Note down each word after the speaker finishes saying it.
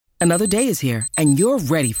Another day is here, and you're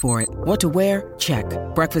ready for it. What to wear? Check.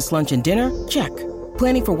 Breakfast, lunch, and dinner? Check.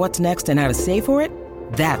 Planning for what's next and how to save for it?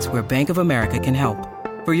 That's where Bank of America can help.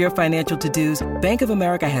 For your financial to-dos, Bank of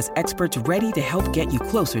America has experts ready to help get you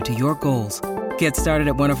closer to your goals. Get started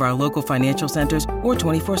at one of our local financial centers or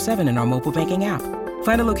 24/7 in our mobile banking app.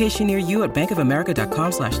 Find a location near you at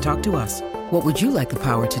bankofamerica.com/talktous. What would you like the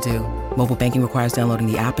power to do? Mobile banking requires downloading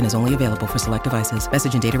the app and is only available for select devices.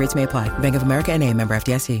 Message and data rates may apply. Bank of America N.A., member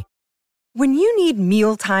FDIC. When you need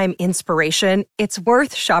mealtime inspiration, it's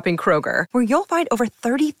worth shopping Kroger, where you'll find over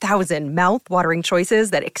 30,000 mouth-watering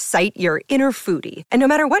choices that excite your inner foodie. And no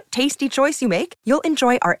matter what tasty choice you make, you'll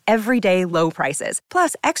enjoy our everyday low prices,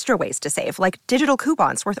 plus extra ways to save, like digital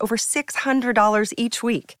coupons worth over $600 each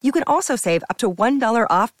week. You can also save up to $1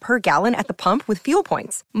 off per gallon at the pump with fuel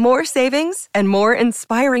points. More savings and more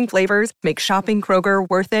inspiring flavors make shopping Kroger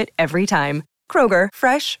worth it every time. Kroger,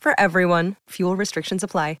 fresh for everyone. Fuel restrictions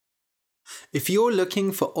apply. If you're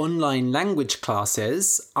looking for online language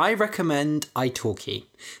classes, I recommend italki.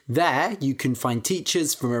 There, you can find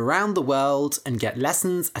teachers from around the world and get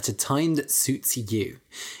lessons at a time that suits you.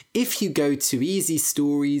 If you go to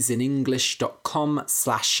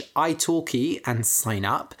easystoriesinenglish.com/italki and sign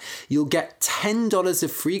up, you'll get $10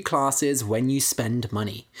 of free classes when you spend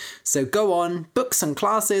money. So go on, book some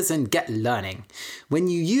classes and get learning. When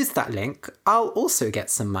you use that link, I'll also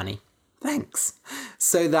get some money. Thanks.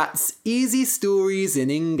 So that's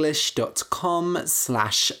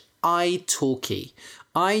easystoriesinenglish.com/italki.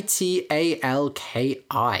 ITALKI.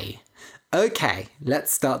 Okay,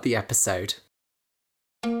 let's start the episode.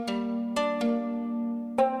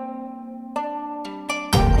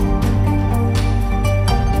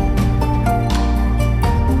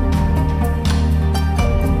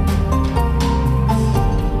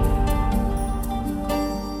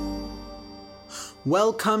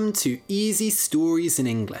 Welcome to Easy Stories in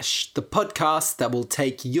English, the podcast that will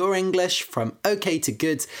take your English from okay to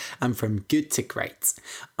good and from good to great.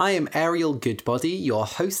 I am Ariel Goodbody, your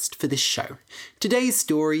host for this show. Today's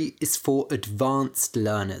story is for advanced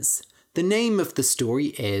learners. The name of the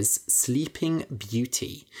story is Sleeping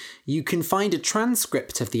Beauty. You can find a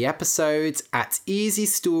transcript of the episode at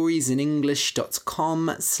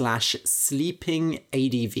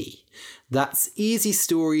easystoriesinenglish.com/sleepingadv. That's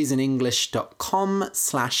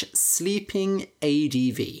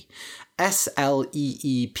easystoriesinenglish.com/sleepingadv.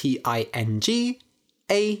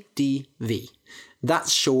 SLEEPINGADV.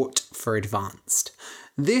 That's short for advanced.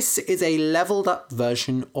 This is a leveled up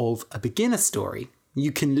version of a beginner story.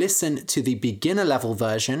 You can listen to the beginner level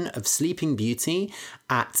version of Sleeping Beauty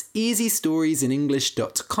at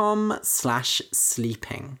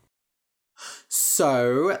easystoriesinenglish.com/sleeping.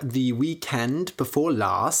 So, the weekend before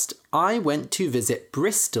last, I went to visit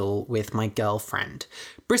Bristol with my girlfriend.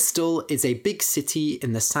 Bristol is a big city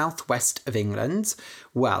in the southwest of England.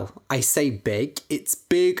 Well, I say big, it's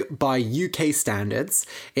big by UK standards.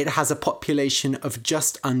 It has a population of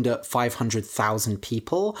just under 500,000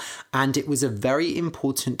 people, and it was a very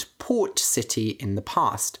important port city in the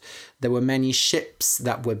past. There were many ships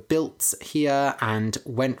that were built here and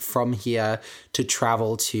went from here to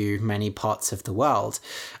travel to many parts of the world.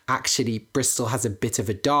 Actually, Bristol has a bit of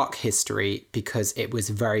a dark history because it was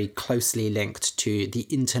very closely linked to the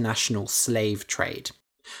international slave trade.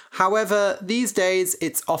 However, these days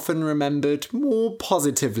it's often remembered more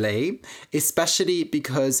positively, especially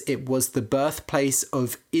because it was the birthplace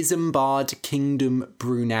of Isambard Kingdom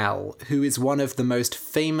Brunel, who is one of the most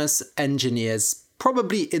famous engineers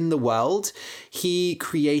probably in the world. He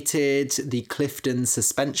created the Clifton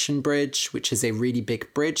Suspension Bridge, which is a really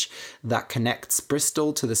big bridge that connects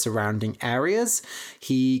Bristol to the surrounding areas.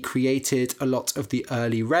 He created a lot of the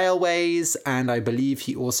early railways, and I believe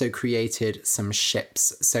he also created some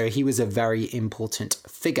ships. So he was a very important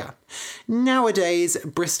figure. Nowadays,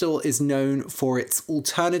 Bristol is known for its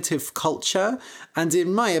alternative culture, and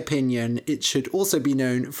in my opinion, it should also be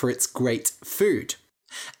known for its great food.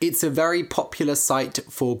 It's a very popular site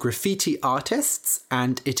for graffiti artists,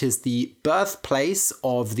 and it is the birthplace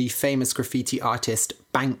of the famous graffiti artist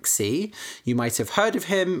Banksy. You might have heard of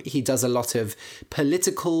him. He does a lot of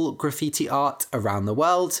political graffiti art around the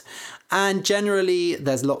world, and generally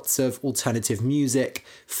there's lots of alternative music,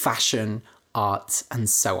 fashion, art, and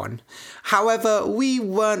so on. However, we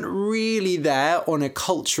weren't really there on a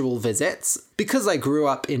cultural visit Because I grew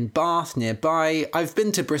up in Bath nearby, I've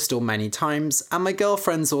been to Bristol many times, and my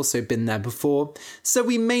girlfriend's also been there before, so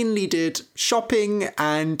we mainly did shopping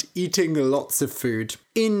and eating lots of food.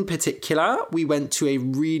 In particular, we went to a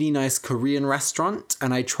really nice Korean restaurant,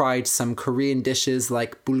 and I tried some Korean dishes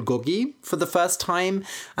like bulgogi for the first time,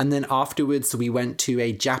 and then afterwards we went to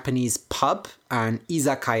a Japanese pub and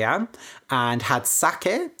izakaya and had sake,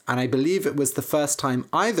 and I believe it was the first time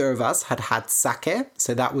either of us had had sake,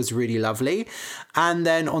 so that was really lovely. And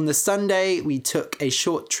then on the Sunday we took a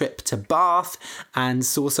short trip to Bath and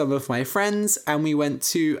saw some of my friends, and we went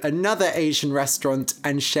to another Asian restaurant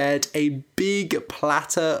and shared a big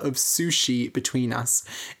platter of sushi between us.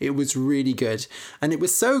 It was really good, and it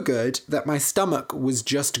was so good that my stomach was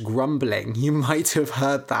just grumbling. You might have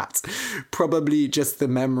heard that. Probably just the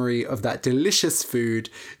memory of that delicious food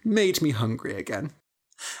made me hungry again.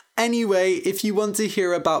 Anyway, if you want to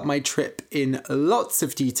hear about my trip in lots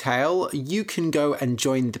of detail, you can go and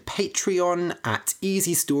join the Patreon at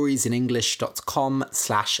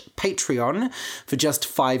easystoriesinenglish.com/Patreon. For just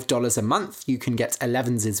 $5 a month, you can get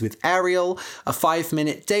 11s with Ariel, a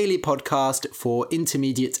 5-minute daily podcast for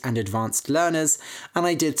intermediate and advanced learners, and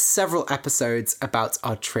I did several episodes about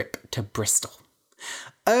our trip to Bristol.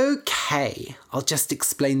 Okay, I'll just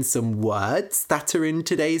explain some words that are in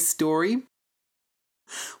today's story.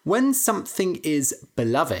 When something is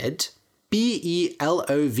beloved,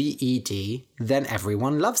 beloved, then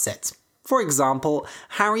everyone loves it. For example,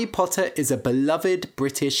 Harry Potter is a beloved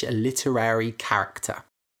British literary character.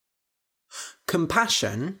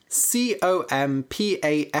 Compassion, compassion,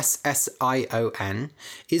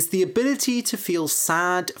 is the ability to feel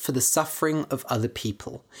sad for the suffering of other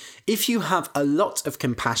people. If you have a lot of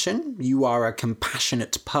compassion, you are a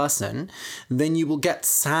compassionate person, then you will get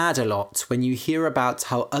sad a lot when you hear about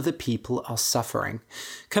how other people are suffering.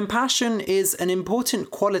 Compassion is an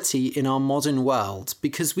important quality in our modern world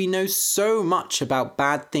because we know so much about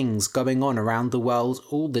bad things going on around the world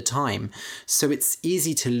all the time, so it's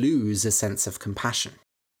easy to lose a sense of compassion.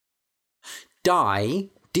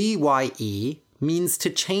 Dye, dye, means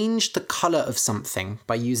to change the colour of something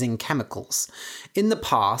by using chemicals. In the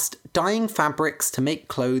past, dyeing fabrics to make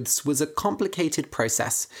clothes was a complicated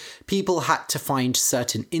process. People had to find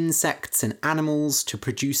certain insects and animals to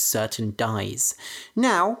produce certain dyes.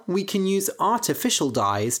 Now, we can use artificial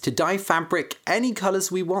dyes to dye fabric any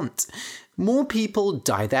colours we want. More people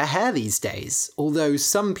dye their hair these days, although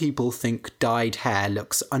some people think dyed hair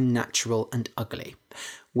looks unnatural and ugly.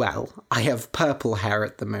 Well, I have purple hair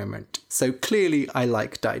at the moment, so clearly I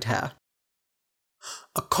like dyed hair.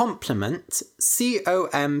 A compliment,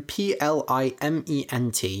 compliment,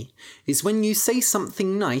 is when you say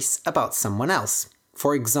something nice about someone else.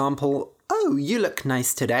 For example, "Oh, you look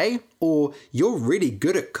nice today," or "You're really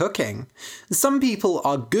good at cooking." Some people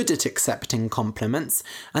are good at accepting compliments,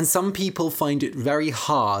 and some people find it very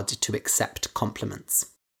hard to accept compliments.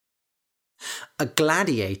 A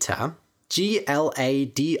gladiator, gladiator,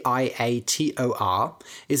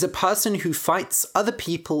 is a person who fights other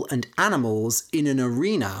people and animals in an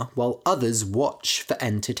arena while others watch for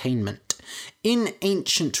entertainment. In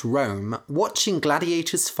ancient Rome, watching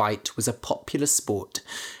gladiators fight was a popular sport.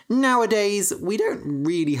 Nowadays, we don't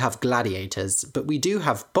really have gladiators, but we do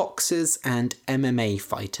have boxers and MMA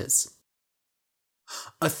fighters.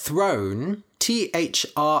 A throne,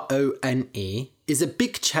 throne, is a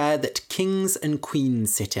big chair that kings and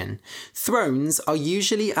queens sit in. Thrones are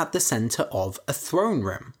usually at the centre of a throne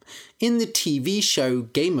room. In the TV show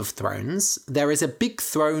Game of Thrones, there is a big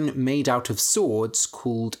throne made out of swords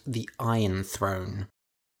called the Iron Throne.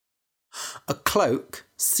 A cloak,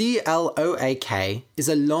 cloak, is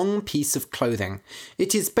a long piece of clothing.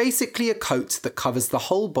 It is basically a coat that covers the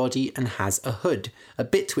whole body and has a hood, a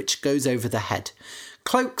bit which goes over the head.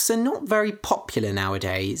 Cloaks are not very popular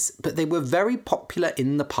nowadays, but they were very popular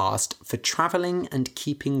in the past for travelling and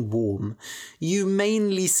keeping warm. You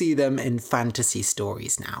mainly see them in fantasy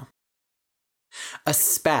stories now. A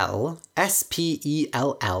spell,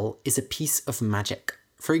 spell, is a piece of magic.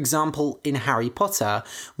 For example, in Harry Potter,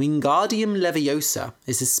 Wingardium Leviosa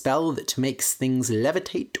is a spell that makes things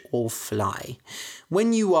levitate or fly.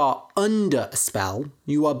 When you are under a spell,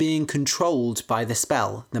 you are being controlled by the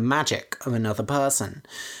spell, the magic of another person.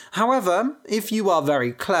 However, if you are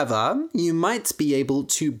very clever, you might be able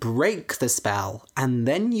to break the spell, and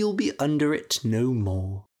then you'll be under it no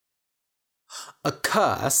more. A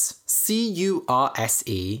curse,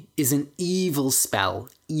 curse, is an evil spell,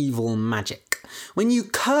 evil magic. When you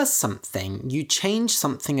curse something, you change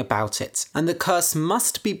something about it, and the curse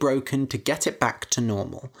must be broken to get it back to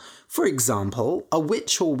normal. For example, a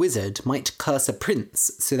witch or wizard might curse a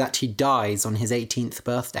prince so that he dies on his 18th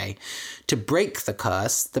birthday. To break the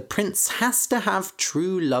curse, the prince has to have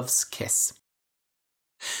true love's kiss.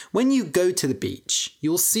 When you go to the beach,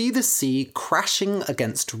 you'll see the sea crashing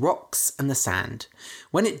against rocks and the sand.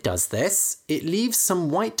 When it does this, it leaves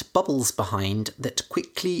some white bubbles behind that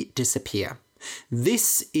quickly disappear.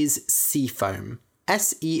 This is sea foam.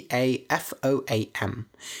 Seafoam.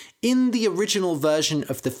 In the original version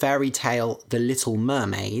of the fairy tale The Little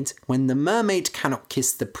Mermaid, when the mermaid cannot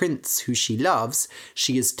kiss the prince who she loves,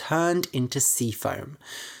 she is turned into sea foam.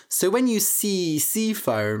 So when you see sea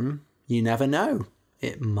foam, you never know.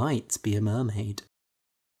 It might be a mermaid.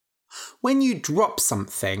 When you drop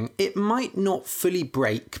something, it might not fully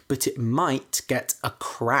break, but it might get a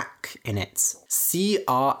crack in it.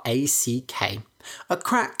 C-R-A-C-K. A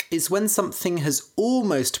crack is when something has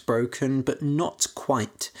almost broken, but not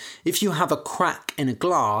quite. If you have a crack in a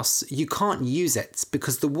glass, you can't use it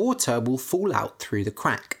because the water will fall out through the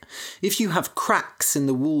crack. If you have cracks in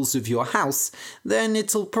the walls of your house, then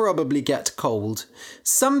it'll probably get cold.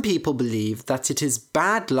 Some people believe that it is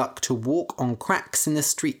bad luck to walk on cracks in the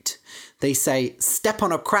street. They say, step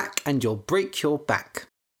on a crack and you'll break your back.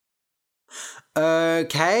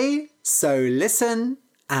 Okay, so listen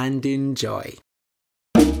and enjoy.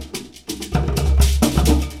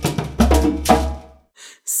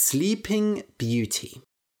 Sleeping Beauty.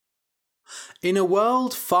 In a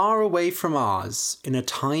world far away from ours, in a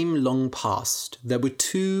time long past, there were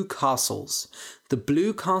two castles, the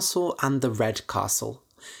Blue Castle and the Red Castle.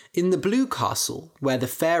 In the Blue Castle, where the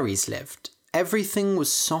fairies lived, everything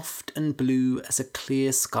was soft and blue as a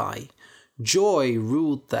clear sky. Joy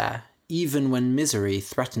ruled there, even when misery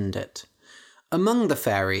threatened it. Among the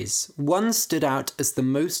fairies, one stood out as the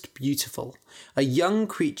most beautiful, a young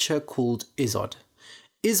creature called Isolde.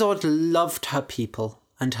 Isolde loved her people,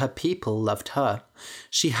 and her people loved her.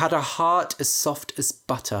 She had a heart as soft as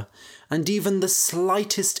butter, and even the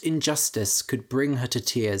slightest injustice could bring her to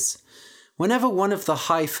tears. Whenever one of the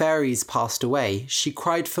high fairies passed away, she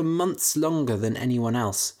cried for months longer than anyone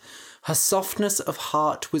else. Her softness of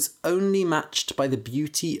heart was only matched by the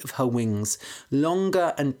beauty of her wings,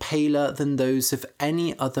 longer and paler than those of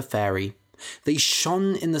any other fairy. They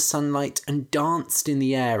shone in the sunlight and danced in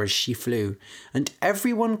the air as she flew, and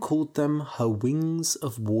everyone called them her wings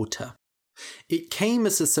of water. It came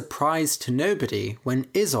as a surprise to nobody when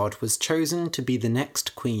Isolde was chosen to be the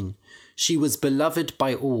next queen. She was beloved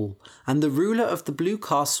by all, and the ruler of the Blue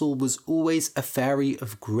Castle was always a fairy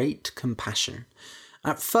of great compassion.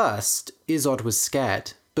 At first, Isolde was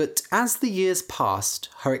scared, but as the years passed,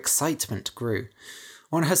 her excitement grew.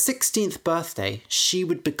 On her 16th birthday, she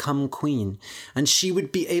would become queen, and she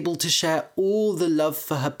would be able to share all the love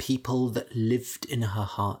for her people that lived in her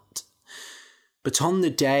heart. But on the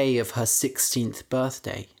day of her 16th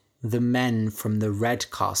birthday, the men from the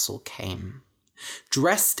Red Castle came.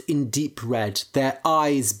 Dressed in deep red, their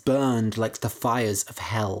eyes burned like the fires of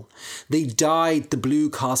hell. They dyed the Blue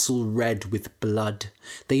Castle red with blood.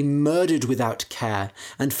 They murdered without care,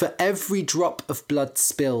 and for every drop of blood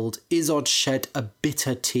spilled, Isolde shed a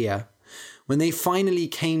bitter tear. When they finally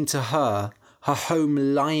came to her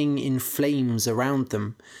home lying in flames around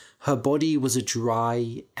them, her body was a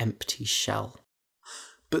dry, empty shell.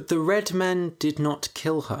 But the red men did not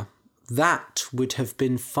kill her. That would have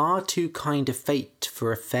been far too kind a fate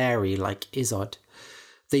for a fairy like Isolde.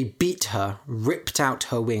 They beat her, ripped out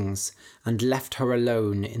her wings, and left her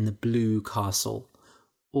alone in the Blue Castle,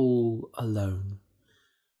 all alone.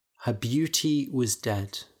 Her beauty was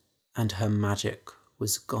dead, and her magic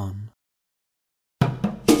was gone.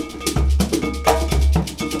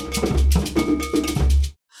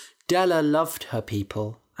 Della loved her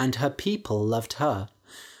people, and her people loved her.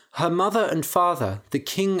 Her mother and father, the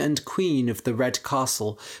king and queen of the Red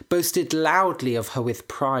Castle, boasted loudly of her with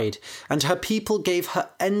pride, and her people gave her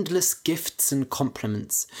endless gifts and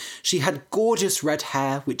compliments. She had gorgeous red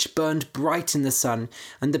hair which burned bright in the sun,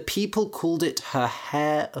 and the people called it her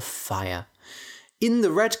hair of fire. In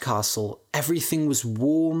the Red Castle, everything was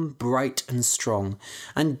warm, bright and strong,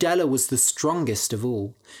 and Della was the strongest of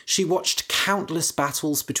all. She watched countless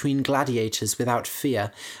battles between gladiators without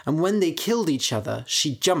fear, and when they killed each other,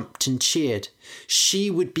 she jumped and cheered.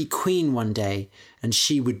 She would be queen one day, and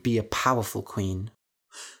she would be a powerful queen.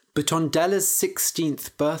 But on Della's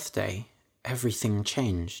 16th birthday, everything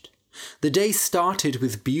changed. The day started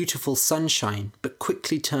with beautiful sunshine, but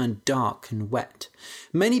quickly turned dark and wet.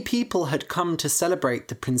 Many people had come to celebrate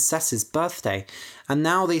the princess's birthday, and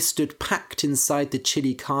now they stood packed inside the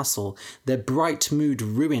chilly castle, their bright mood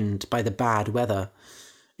ruined by the bad weather.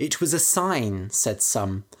 It was a sign, said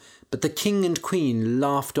some, but the king and queen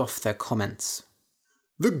laughed off their comments.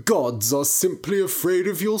 "The gods are simply afraid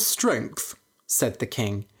of your strength," said the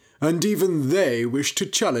king, "and even they wish to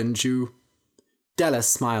challenge you." Della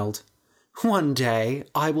smiled. "One day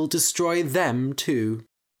I will destroy them too."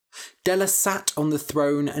 Della sat on the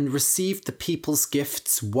throne and received the people's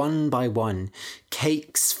gifts one by one.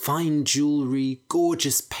 Cakes, fine jewellery,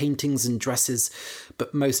 gorgeous paintings and dresses,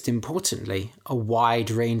 but most importantly, a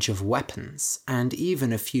wide range of weapons and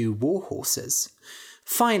even a few war horses.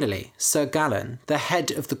 Finally, Sir Galan, the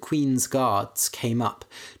head of the Queen's Guards, came up,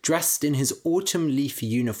 dressed in his autumn leaf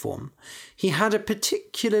uniform. He had a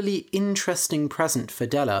particularly interesting present for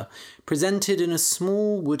Della, presented in a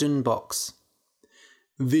small wooden box.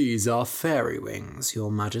 "These are fairy wings,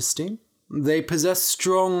 Your Majesty. They possess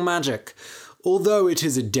strong magic. Although it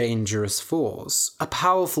is a dangerous force, a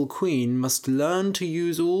powerful queen must learn to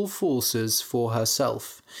use all forces for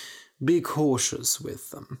herself. Be cautious with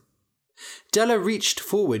them." Della reached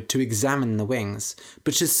forward to examine the wings,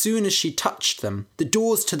 but as soon as she touched them, the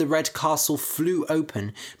doors to the Red Castle flew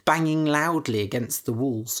open, banging loudly against the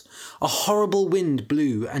walls. A horrible wind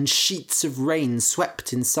blew, and sheets of rain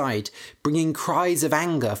swept inside, bringing cries of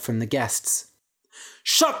anger from the guests.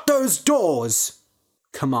 "Shut those doors!"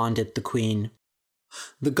 commanded the Queen.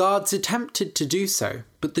 The guards attempted to do so,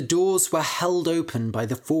 but the doors were held open by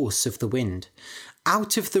the force of the wind.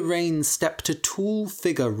 Out of the rain stepped a tall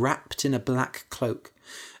figure wrapped in a black cloak.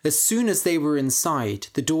 As soon as they were inside,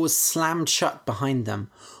 the doors slammed shut behind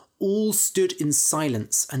them. All stood in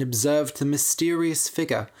silence and observed the mysterious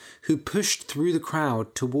figure who pushed through the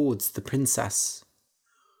crowd towards the princess.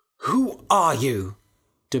 "Who are you?"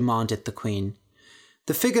 demanded the Queen.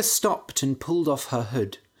 The figure stopped and pulled off her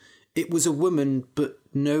hood. It was a woman, but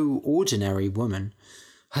no ordinary woman.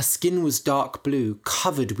 Her skin was dark blue,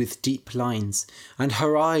 covered with deep lines, and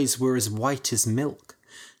her eyes were as white as milk.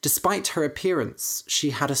 Despite her appearance,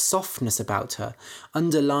 she had a softness about her,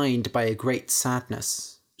 underlined by a great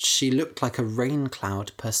sadness. She looked like a rain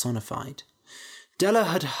cloud personified. Della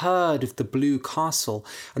had heard of the Blue Castle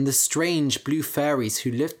and the strange blue fairies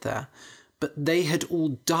who lived there, but they had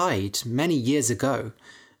all died many years ago.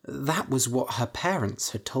 That was what her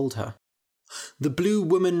parents had told her. The blue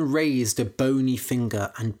woman raised a bony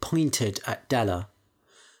finger and pointed at Della.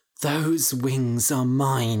 "Those wings are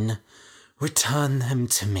mine. Return them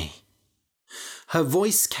to me." Her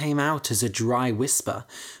voice came out as a dry whisper,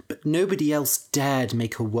 but nobody else dared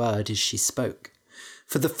make a word as she spoke.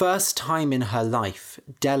 For the first time in her life,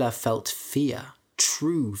 Della felt fear,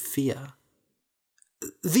 true fear.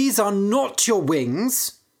 "These are not your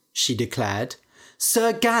wings," she declared.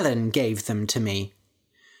 "Sir Galan gave them to me."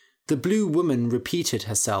 The blue woman repeated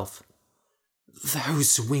herself.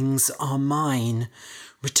 "Those wings are mine.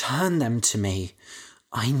 Return them to me.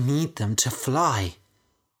 I need them to fly."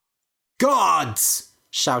 "Guards!"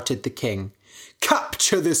 shouted the king.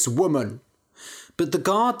 "Capture this woman!" But the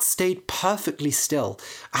guards stayed perfectly still,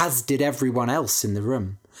 as did everyone else in the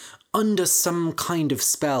room. Under some kind of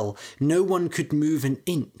spell, no one could move an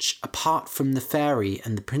inch apart from the fairy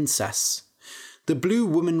and the princess. The blue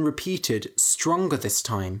woman repeated, stronger this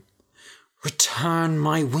time. "Return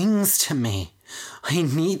my wings to me. I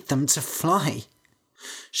need them to fly."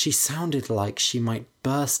 She sounded like she might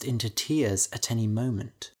burst into tears at any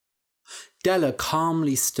moment. Della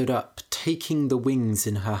calmly stood up, taking the wings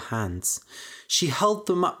in her hands. She held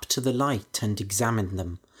them up to the light and examined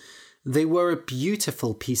them. They were a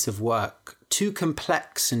beautiful piece of work, too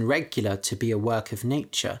complex and regular to be a work of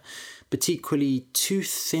nature, but equally too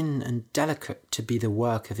thin and delicate to be the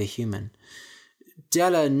work of a human.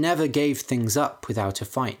 Della never gave things up without a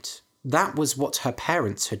fight. That was what her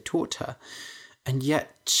parents had taught her. And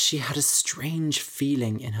yet she had a strange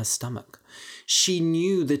feeling in her stomach. She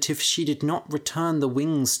knew that if she did not return the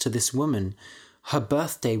wings to this woman, her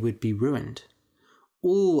birthday would be ruined.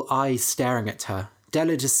 All eyes staring at her,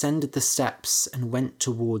 Della descended the steps and went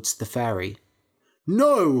towards the fairy.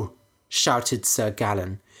 "No!" shouted Sir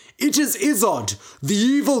Galan. "It is Isolde, the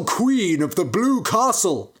evil queen of the Blue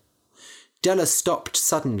Castle!" Della stopped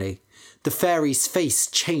suddenly. The fairy's face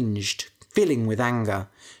changed, filling with anger.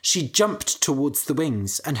 She jumped towards the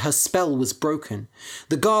wings, and her spell was broken.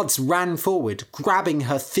 The guards ran forward, grabbing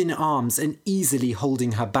her thin arms and easily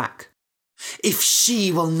holding her back. "If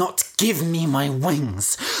she will not give me my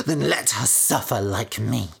wings, then let her suffer like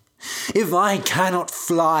me," If I cannot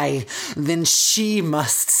fly, then she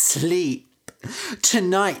must sleep.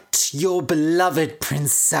 Tonight, your beloved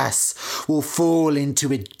princess will fall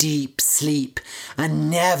into a deep sleep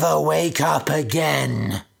and never wake up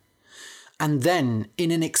again." And then,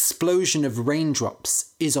 in an explosion of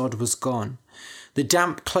raindrops, Isolde was gone. The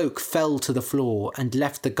damp cloak fell to the floor and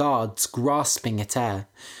left the guards grasping at air.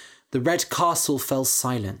 The red castle fell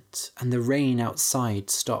silent, and the rain outside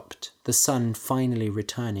stopped, the sun finally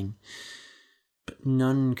returning. But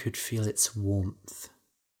none could feel its warmth.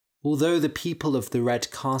 Although the people of the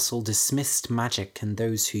Red Castle dismissed magic and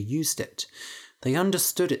those who used it, they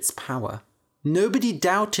understood its power. Nobody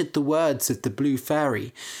doubted the words of the Blue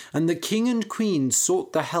Fairy, and the king and queen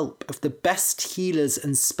sought the help of the best healers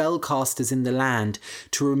and spellcasters in the land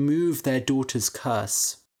to remove their daughter's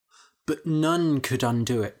curse. But none could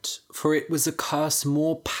undo it, for it was a curse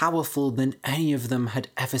more powerful than any of them had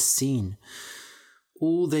ever seen.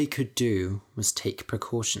 All they could do was take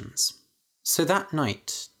precautions. So that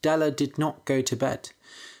night, Della did not go to bed.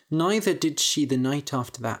 Neither did she the night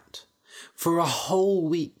after that. For a whole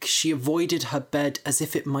week she avoided her bed as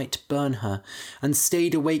if it might burn her, and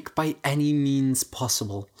stayed awake by any means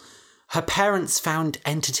possible. Her parents found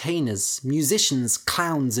entertainers, musicians,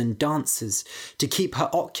 clowns and dancers to keep her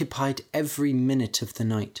occupied every minute of the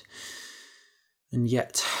night. And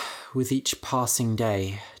yet, with each passing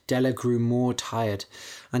day, Della grew more tired,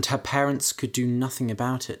 and her parents could do nothing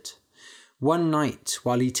about it. One night,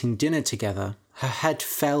 while eating dinner together, her head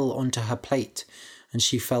fell onto her plate, and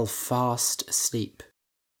she fell fast asleep.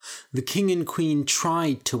 The king and queen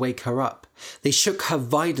tried to wake her up. They shook her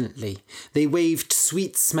violently. They waved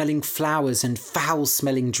sweet-smelling flowers and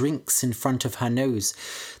foul-smelling drinks in front of her nose.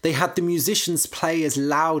 They had the musicians play as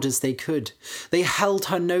loud as they could. They held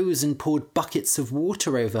her nose and poured buckets of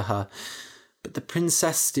water over her. But the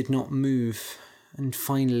princess did not move, and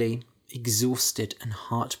finally, exhausted and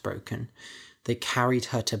heartbroken, they carried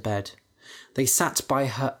her to bed. They sat by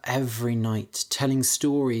her every night, telling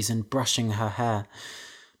stories and brushing her hair.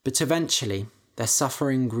 But eventually, their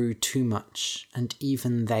suffering grew too much, and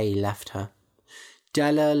even they left her.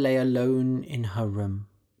 Della lay alone in her room.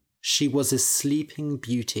 She was a sleeping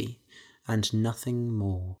beauty, and nothing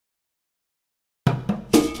more.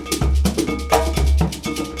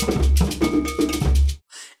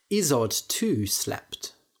 Isolde too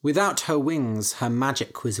slept. Without her wings, her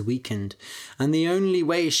magic was weakened, and the only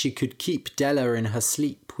way she could keep Della in her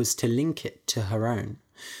sleep was to link it to her own.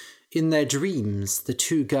 In their dreams, the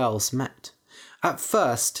two girls met. At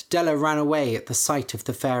first, Della ran away at the sight of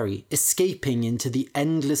the fairy, escaping into the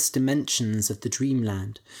endless dimensions of the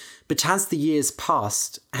dreamland. But as the years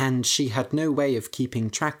passed, and she had no way of keeping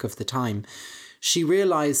track of the time, she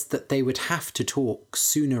realised that they would have to talk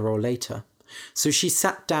sooner or later. So she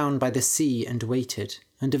sat down by the sea and waited,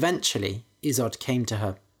 and eventually Isolde came to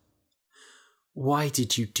her. "Why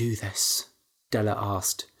did you do this?" Della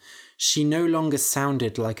asked. She no longer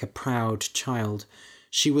sounded like a proud child.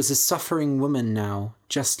 She was a suffering woman now,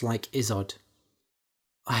 just like Isolde.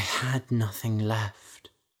 "I had nothing left."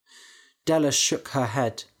 Della shook her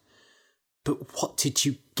head. "But what did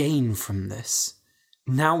you gain from this?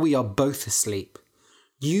 Now we are both asleep.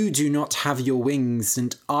 You do not have your wings,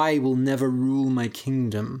 and I will never rule my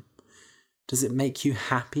kingdom. Does it make you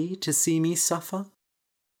happy to see me suffer?"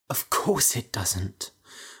 "Of course it doesn't.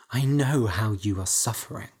 I know how you are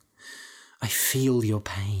suffering. I feel your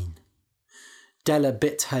pain." Della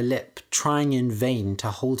bit her lip, trying in vain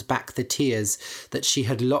to hold back the tears that she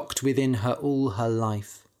had locked within her all her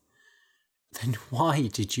life. "Then why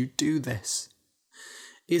did you do this?"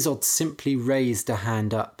 Isolde simply raised a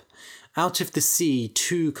hand up. Out of the sea,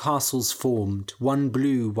 two castles formed, one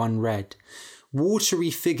blue, one red.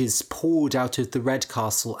 Watery figures poured out of the red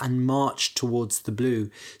castle and marched towards the blue,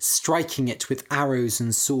 striking it with arrows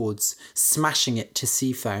and swords, smashing it to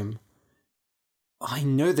sea foam. "I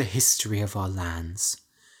know the history of our lands,"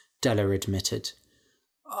 Della admitted.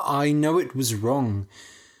 "I know it was wrong,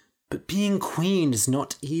 but being queen is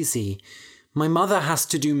not easy. My mother has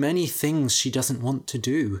to do many things she doesn't want to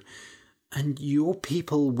do. And your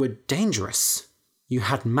people were dangerous. You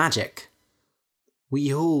had magic."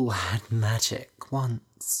 "We all had magic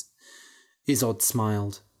once," Isolde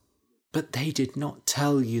smiled. "But they did not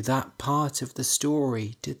tell you that part of the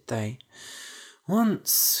story, did they?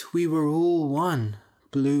 Once we were all one,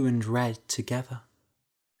 blue and red together."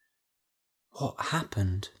 "What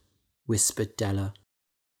happened?" whispered Della.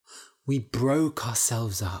 "We broke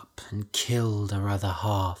ourselves up and killed our other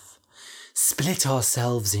half. Split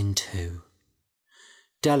ourselves in two."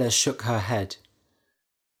 Della shook her head.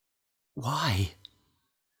 "Why?"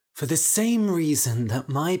 For the same reason that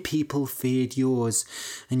my people feared yours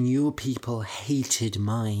and your people hated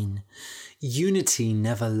mine. Unity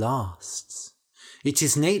never lasts. It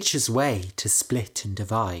is nature's way to split and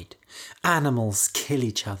divide. Animals kill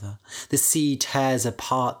each other, the sea tears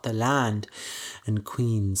apart the land, and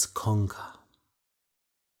queens conquer.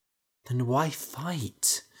 Then why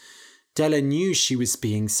fight? Della knew she was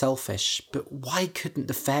being selfish, but why couldn't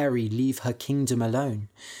the fairy leave her kingdom alone?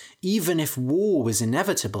 Even if war was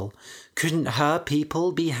inevitable, couldn't her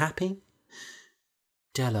people be happy?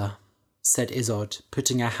 Della, said Isolde,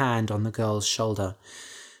 putting a hand on the girl's shoulder,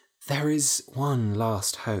 there is one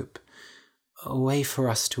last hope, a way for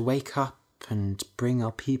us to wake up and bring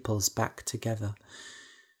our peoples back together.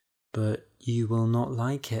 But you will not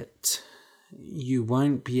like it. You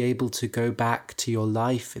won't be able to go back to your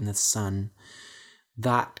life in the sun.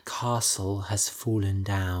 That castle has fallen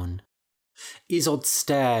down. Isolde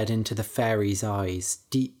stared into the fairy's eyes,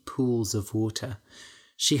 deep pools of water.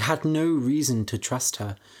 She had no reason to trust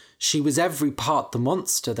her. She was every part the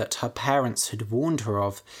monster that her parents had warned her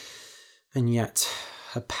of, and yet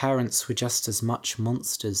her parents were just as much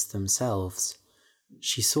monsters themselves.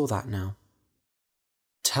 She saw that now.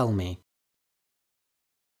 Tell me.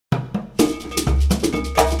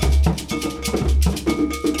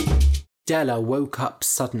 Della woke up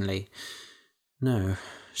suddenly. No,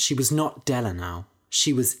 she was not Della now.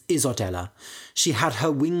 She was Isodella. She had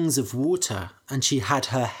her wings of water, and she had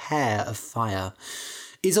her hair of fire.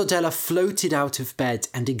 Isodella floated out of bed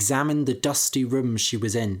and examined the dusty room she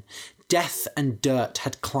was in. Death and dirt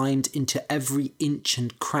had climbed into every inch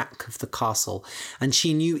and crack of the castle, and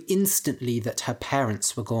she knew instantly that her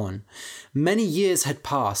parents were gone. Many years had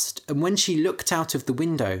passed, and when she looked out of the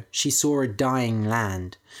window, she saw a dying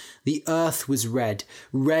land. The earth was red,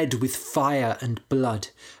 red with fire and blood,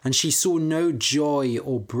 and she saw no joy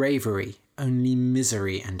or bravery, only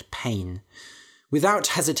misery and pain. Without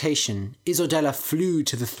hesitation, Isodella flew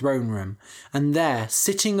to the throne room, and there,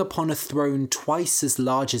 sitting upon a throne twice as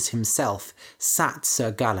large as himself, sat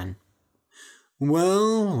Sir Galan.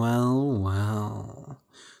 Well, well, well.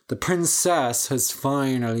 The princess has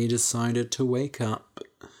finally decided to wake up.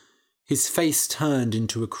 His face turned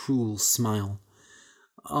into a cruel smile.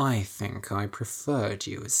 I think I preferred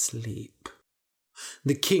you asleep.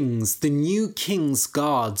 The new king's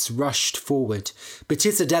guards rushed forward, but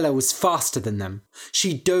Isodella was faster than them.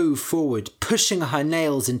 She dove forward, pushing her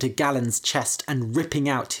nails into Galen's chest and ripping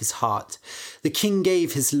out his heart. The king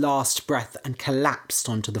gave his last breath and collapsed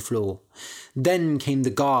onto the floor. Then came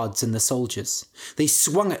the guards and the soldiers. They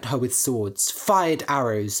swung at her with swords, fired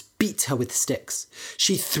arrows, beat her with sticks.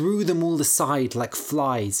 She threw them all aside like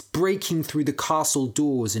flies, breaking through the castle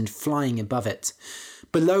doors and flying above it.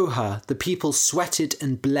 Below her, the people sweated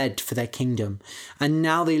and bled for their kingdom, and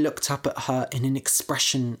now they looked up at her in an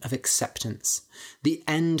expression of acceptance. The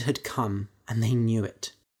end had come, and they knew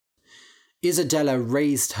it. Isodella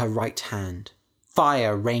raised her right hand.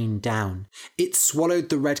 Fire rained down. It swallowed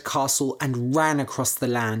the red castle and ran across the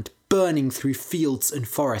land, burning through fields and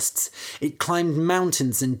forests. It climbed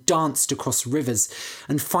mountains and danced across rivers,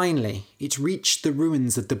 and finally it reached the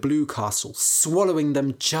ruins of the blue castle, swallowing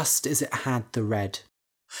them just as it had the red.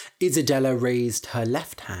 Isodella raised her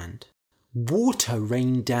left hand. Water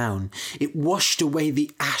rained down. It washed away the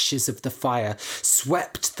ashes of the fire,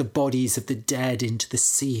 swept the bodies of the dead into the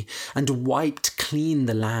sea, and wiped clean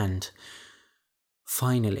the land.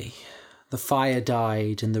 Finally, the fire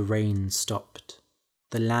died and the rain stopped.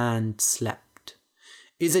 The land slept.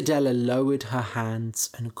 Isodella lowered her hands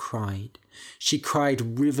and cried. She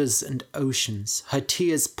cried rivers and oceans, her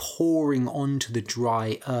tears pouring onto the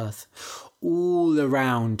dry earth. All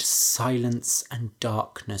around, silence and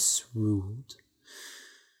darkness ruled.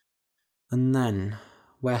 And then,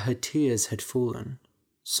 where her tears had fallen,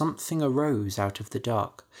 something arose out of the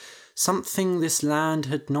dark, something this land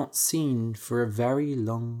had not seen for a very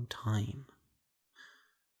long time.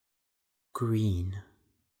 Green.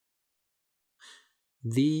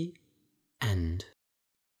 The end.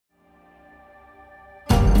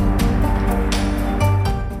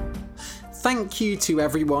 Thank you to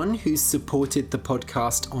everyone who supported the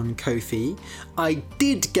podcast on Ko-fi. I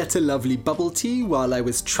did get a lovely bubble tea while I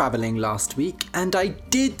was travelling last week, and I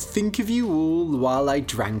did think of you all while I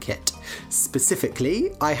drank it.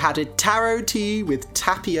 Specifically, I had a taro tea with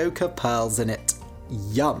tapioca pearls in it.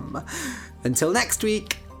 Yum! Until next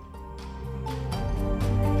week!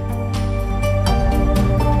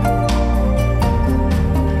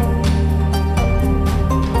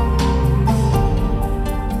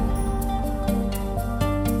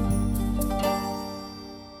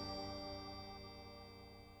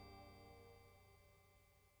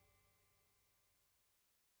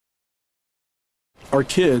 Our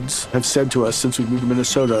kids have said to us since we moved to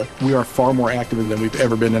Minnesota, we are far more active than we've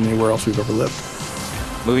ever been anywhere else we've ever lived.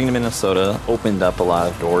 Moving to Minnesota opened up a lot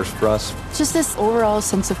of doors for us. Just this overall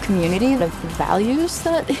sense of community, of values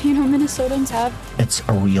that, Minnesotans have. It's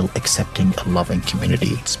a real accepting, loving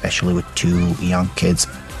community, especially with 2 young kids.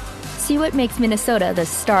 See what makes Minnesota the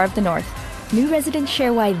star of the North. New residents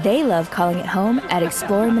share why they love calling it home at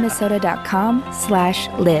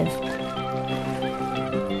exploreminnesota.com/live.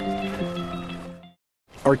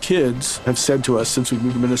 Our kids have said to us since we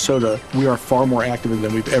moved to Minnesota, we are far more active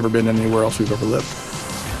than we've ever been anywhere else we've ever lived.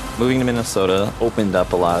 Moving to Minnesota opened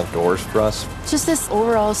up a lot of doors for us. Just this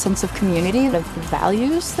overall sense of community, of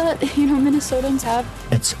values that, Minnesotans have.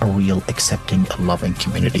 It's a real accepting, loving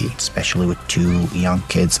community, especially with 2 young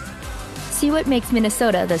kids. See what makes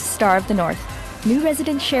Minnesota the star of the North. New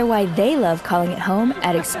residents share why they love calling it home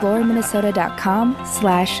at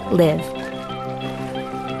exploreminnesota.com/live.